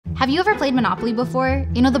Have you ever played Monopoly before?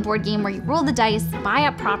 You know, the board game where you roll the dice, buy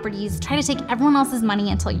up properties, try to take everyone else's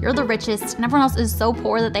money until you're the richest and everyone else is so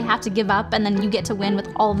poor that they have to give up and then you get to win with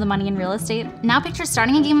all of the money in real estate? Now picture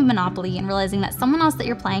starting a game of Monopoly and realizing that someone else that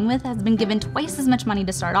you're playing with has been given twice as much money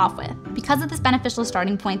to start off with. Because of this beneficial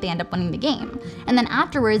starting point, they end up winning the game. And then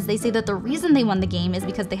afterwards, they say that the reason they won the game is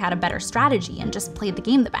because they had a better strategy and just played the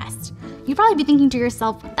game the best. You'd probably be thinking to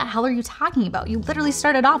yourself, what the hell are you talking about? You literally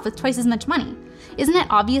started off with twice as much money. Isn't it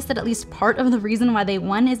obvious that at least part of the reason why they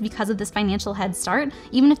won is because of this financial head start,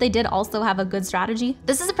 even if they did also have a good strategy?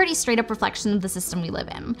 This is a pretty straight up reflection of the system we live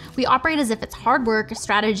in. We operate as if it's hard work,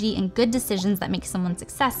 strategy, and good decisions that make someone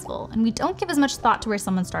successful, and we don't give as much thought to where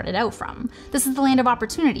someone started out from. This is the land of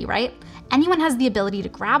opportunity, right? Anyone has the ability to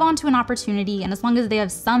grab onto an opportunity, and as long as they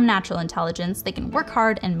have some natural intelligence, they can work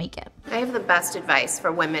hard and make it. I have the best advice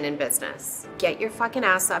for women in business. Get your fucking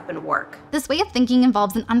ass up and work. This way of thinking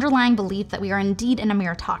involves an underlying belief that we are indeed in a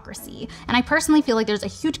meritocracy, and I personally feel like there's a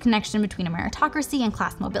huge connection between a meritocracy and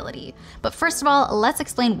class mobility. But first of all, let's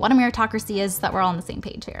explain what a meritocracy is so that we're all on the same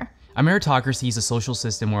page here. A meritocracy is a social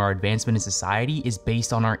system where our advancement in society is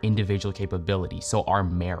based on our individual capability, so our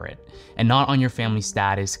merit, and not on your family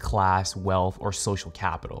status, class, wealth, or social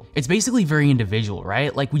capital. It's basically very individual,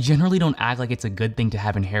 right? Like, we generally don't act like it's a good thing to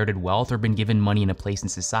have inherited wealth or been given money in a place in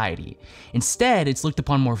society. Instead, it's looked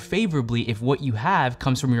upon more favorably if what you have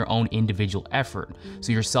comes from your own individual effort,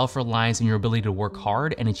 so your self-reliance and your ability to work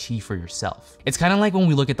hard and achieve for yourself. It's kind of like when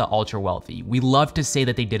we look at the ultra-wealthy. We love to say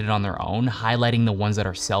that they did it on their own, highlighting the ones that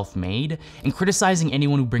are self-made, and criticizing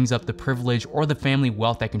anyone who brings up the privilege or the family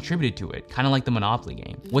wealth that contributed to it, kind of like the Monopoly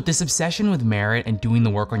game. What this obsession with merit and doing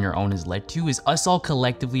the work on your own has led to is us all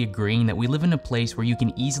collectively agreeing that we live in a place where you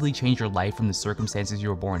can easily change your life from the circumstances you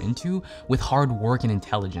were born into with hard work and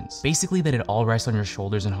intelligence. Basically that it all rests on your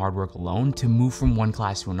shoulders and hard work alone to move from one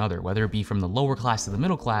class to another, whether it be from the lower class to the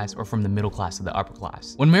middle class or from the middle class to the upper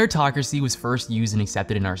class. When meritocracy was first used and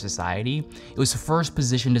accepted in our society, it was first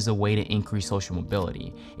positioned as a way to increase social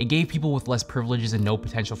mobility. It gave people with less privileges and no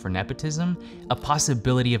potential for nepotism a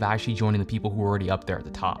possibility of actually joining the people who were already up there at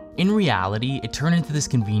the top. In reality, it turned into this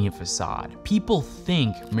convenient facade. People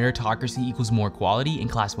think meritocracy equals more equality and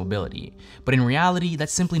class mobility, but in reality,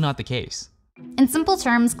 that's simply not the case. In simple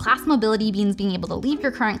terms, class mobility means being able to leave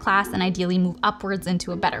your current class and ideally move upwards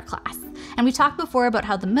into a better class. And we've talked before about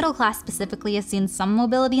how the middle class specifically has seen some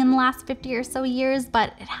mobility in the last 50 or so years,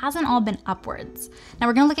 but it hasn't all been upwards. Now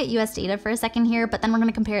we're gonna look at US data for a second here, but then we're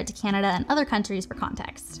gonna compare it to Canada and other countries for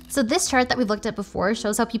context. So this chart that we've looked at before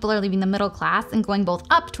shows how people are leaving the middle class and going both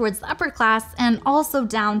up towards the upper class and also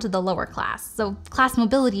down to the lower class. So class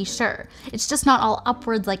mobility, sure, it's just not all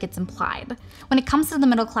upwards like it's implied. When it comes to the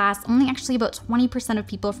middle class, only actually about 20% of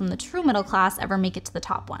people from the true middle class ever make it to the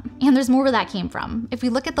top one. And there's more where that came from. If we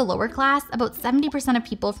look at the lower class, about 70% of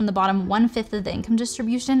people from the bottom 1/5 of the income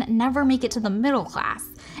distribution never make it to the middle class,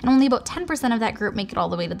 and only about 10% of that group make it all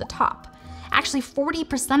the way to the top. Actually,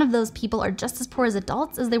 40% of those people are just as poor as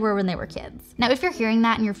adults as they were when they were kids. Now, if you're hearing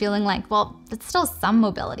that and you're feeling like, well, it's still some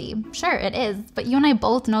mobility. Sure, it is, but you and I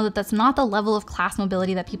both know that that's not the level of class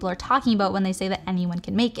mobility that people are talking about when they say that anyone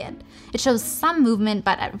can make it. It shows some movement,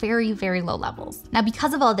 but at very, very low levels. Now,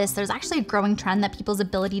 because of all this, there's actually a growing trend that people's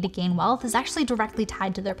ability to gain wealth is actually directly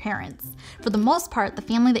tied to their parents. For the most part, the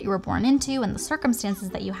family that you were born into and the circumstances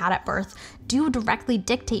that you had at birth do directly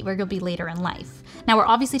dictate where you'll be later in life. Now, we're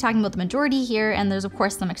obviously talking about the majority here, and there's of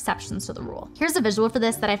course some exceptions to the rule. Here's a visual for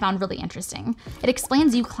this that I found really interesting. It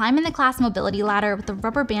explains you climbing the class mobility ladder with the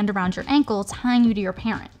rubber band around your ankle tying you to your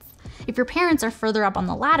parents. If your parents are further up on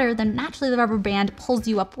the ladder, then naturally the rubber band pulls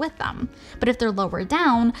you up with them. But if they're lower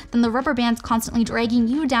down, then the rubber band's constantly dragging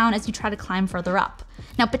you down as you try to climb further up.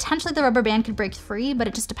 Now, potentially the rubber band could break free, but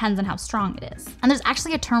it just depends on how strong it is. And there's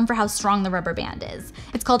actually a term for how strong the rubber band is.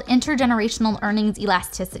 It's called intergenerational earnings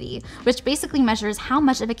elasticity, which basically measures how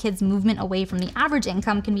much of a kid's movement away from the average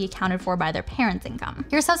income can be accounted for by their parents' income.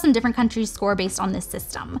 Here's how some different countries score based on this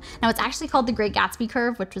system. Now, it's actually called the Great Gatsby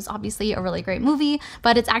curve, which was obviously a really great movie,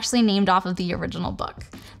 but it's actually named off of the original book.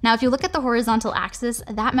 Now, if you look at the horizontal axis,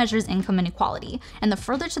 that measures income inequality. And the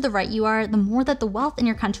further to the right you are, the more that the wealth in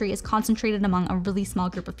your country is concentrated among a really small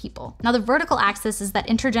group of people. Now, the vertical axis is that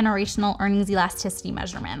intergenerational earnings elasticity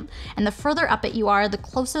measurement. And the further up it you are, the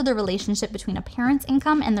closer the relationship between a parent's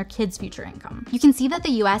income and their kid's future income. You can see that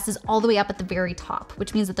the US is all the way up at the very top,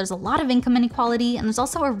 which means that there's a lot of income inequality, and there's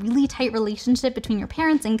also a really tight relationship between your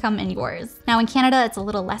parents' income and yours. Now, in Canada, it's a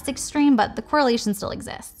little less extreme, but the correlation still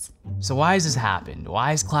exists. So why has this happened?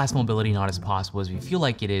 Why is class mobility not as possible as we feel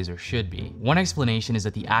like it is or should be? One explanation is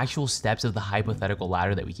that the actual steps of the hypothetical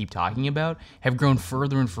ladder that we keep talking about have grown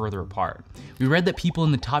further and further apart. We read that people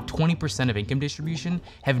in the top 20% of income distribution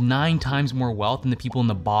have 9 times more wealth than the people in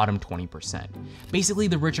the bottom 20%. Basically,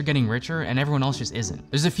 the rich are getting richer and everyone else just isn't.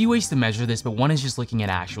 There's a few ways to measure this, but one is just looking at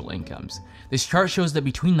actual incomes. This chart shows that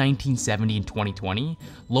between 1970 and 2020,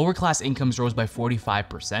 lower class incomes rose by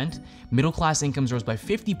 45%, middle class incomes rose by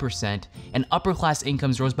 50%, and upper class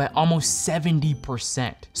incomes rose by almost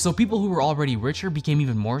 70%. So people who were already richer became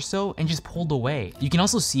even more so and just pulled away. You can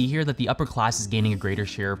also see here that the upper class is gaining a greater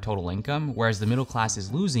share of total income, whereas the middle class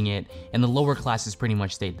is losing it, and the lower class has pretty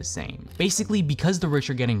much stayed the same. Basically, because the rich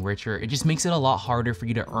are getting richer, it just makes it a lot harder for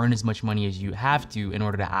you to earn as much money as you have to in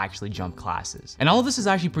order to actually jump classes. And all of this is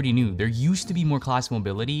actually pretty new. There used to be more class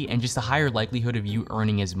mobility and just a higher likelihood of you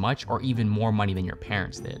earning as much or even more money than your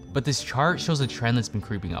parents did. But this chart shows a trend that's been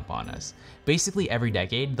creeping up on us. Basically every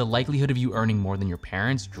decade, the likelihood of you earning more than your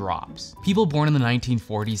parents drops. People born in the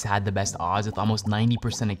 1940s had the best odds, with almost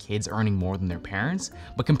 90% of kids earning more than their parents,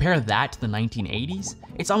 but compare that to the 1980s,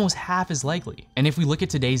 it's almost half as likely. And if we look at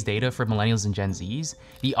today's data for millennials and Gen Zs,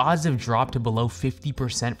 the odds have dropped to below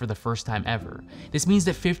 50% for the first time ever. This means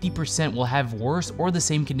that 50% will have worse or the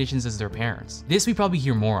same conditions as their parents. This we probably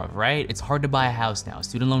hear more of, right? It's hard to buy a house now,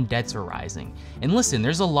 student loan debts are rising. And listen,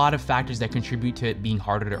 there's a lot of factors that contribute to it being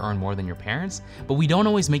harder to earn more than your parents, but we don't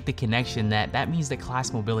always make the connection that that means that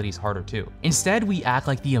class mobility is harder too. Instead, we act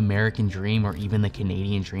like the American dream, or even the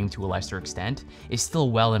Canadian dream to a lesser extent, is still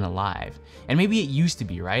well and alive. And maybe it used to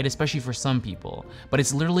be, right? Especially for some people, but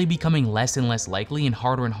it's literally becoming less and less likely and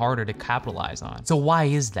harder to capitalize on. So why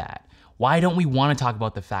is that? Why don't we want to talk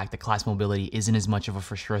about the fact that class mobility isn't as much of a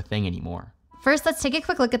for sure thing anymore? First, let's take a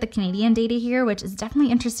quick look at the Canadian data here, which is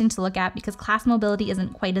definitely interesting to look at because class mobility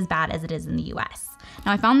isn't quite as bad as it is in the US.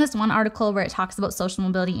 Now, I found this one article where it talks about social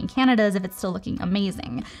mobility in Canada as if it's still looking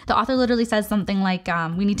amazing. The author literally says something like,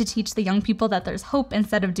 we need to teach the young people that there's hope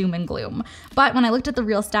instead of doom and gloom. But when I looked at the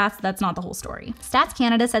real stats, that's not the whole story. Stats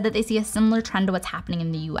Canada said that they see a similar trend to what's happening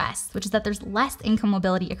in the US, which is that there's less income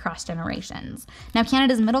mobility across generations. Now,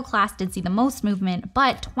 Canada's middle class did see the most movement,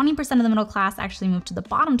 but 20% of the middle class actually moved to the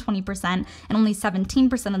bottom 20%, and only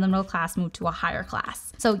 17% of the middle class moved to a higher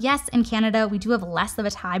class. So yes, in Canada, we do have less of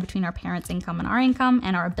a tie between our parents' income and our income,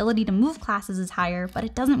 and our ability to move classes is higher, but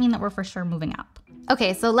it doesn't mean that we're for sure moving up.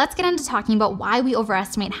 Okay, so let's get into talking about why we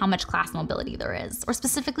overestimate how much class mobility there is, or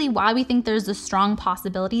specifically why we think there's a strong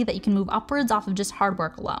possibility that you can move upwards off of just hard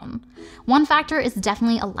work alone. One factor is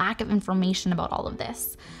definitely a lack of information about all of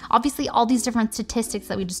this. Obviously, all these different statistics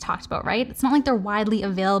that we just talked about, right? It's not like they're widely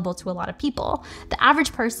available to a lot of people. The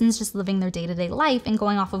average person's just living their day-to-day life and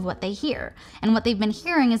going off of what they hear. And what they've been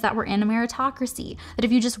hearing is that we're in a meritocracy, that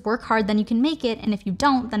if you just work hard, then you can make it, and if you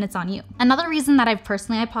don't, then it's on you. Another reason that I've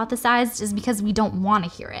personally hypothesized is because we don't want to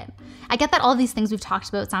hear it. I get that all these things we've talked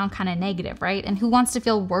about sound kind of negative, right? And who wants to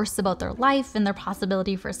feel worse about their life and their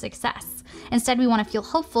possibility for success? Instead, we want to feel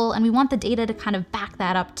hopeful, and we want the data to kind of back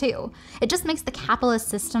that up too. It just makes the capitalist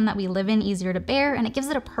system that we live in easier to bear, and it gives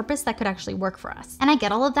it a purpose that could actually work for us. And I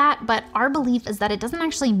get all of that, but our belief is that it doesn't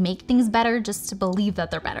actually make things better just to believe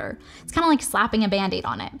that they're better. It's kind of like slapping a band-aid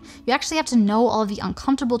on it. You actually have to know all of the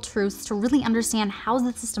uncomfortable truths to really understand how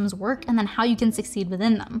the systems work and then how you can succeed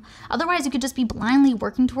within them. Otherwise, you could just be blindly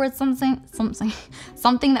working towards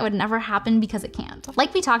something that would never happen because it can't.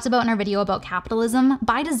 Like we talked about in our video about capitalism,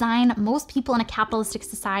 by design, most people in a capitalistic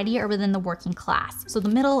society are within the working class, so the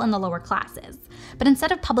middle and the lower classes. But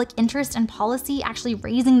instead of public interest and policy actually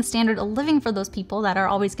raising the standard of living for those people that are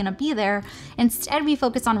always going to be there, instead we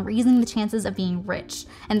focus on raising the chances of being rich,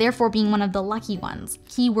 and therefore being one of the lucky ones,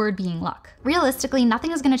 keyword being luck. Realistically,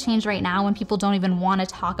 nothing is going to change right now when people don't even want to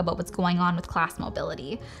talk about what's going on with class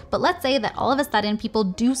mobility. But let's say that all of a sudden people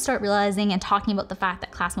do start realizing and talking about the fact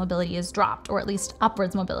that class mobility has dropped, or at least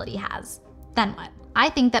upwards mobility has. Then what? I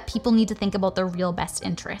think that people need to think about their real best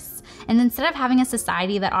interests. And instead of having a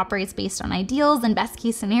society that operates based on ideals and best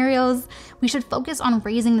case scenarios, we should focus on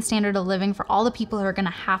raising the standard of living for all the people who are going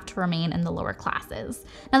to have to remain in the lower classes.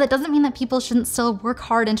 Now, that doesn't mean that people shouldn't still work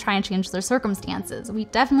hard and try and change their circumstances. We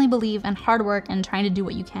definitely believe in hard work and trying to do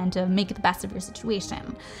what you can to make the best of your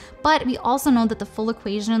situation. But we also know that the full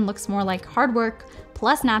equation looks more like hard work,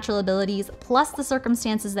 plus natural abilities, plus the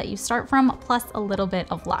circumstances that you start from, plus a little bit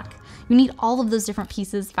of luck. You need all of those different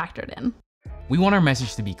pieces factored in. We want our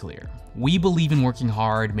message to be clear. We believe in working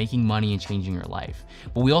hard, making money, and changing your life.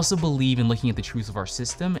 But we also believe in looking at the truth of our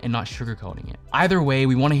system and not sugarcoating it. Either way,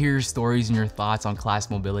 we want to hear your stories and your thoughts on class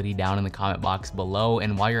mobility down in the comment box below.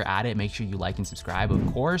 And while you're at it, make sure you like and subscribe,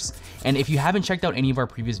 of course. And if you haven't checked out any of our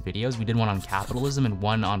previous videos, we did one on capitalism and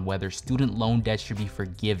one on whether student loan debt should be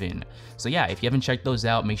forgiven. So yeah, if you haven't checked those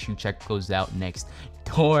out, make sure you check those out next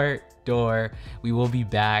door. We will be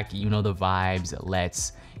back. You know the vibes.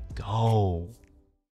 Let's go.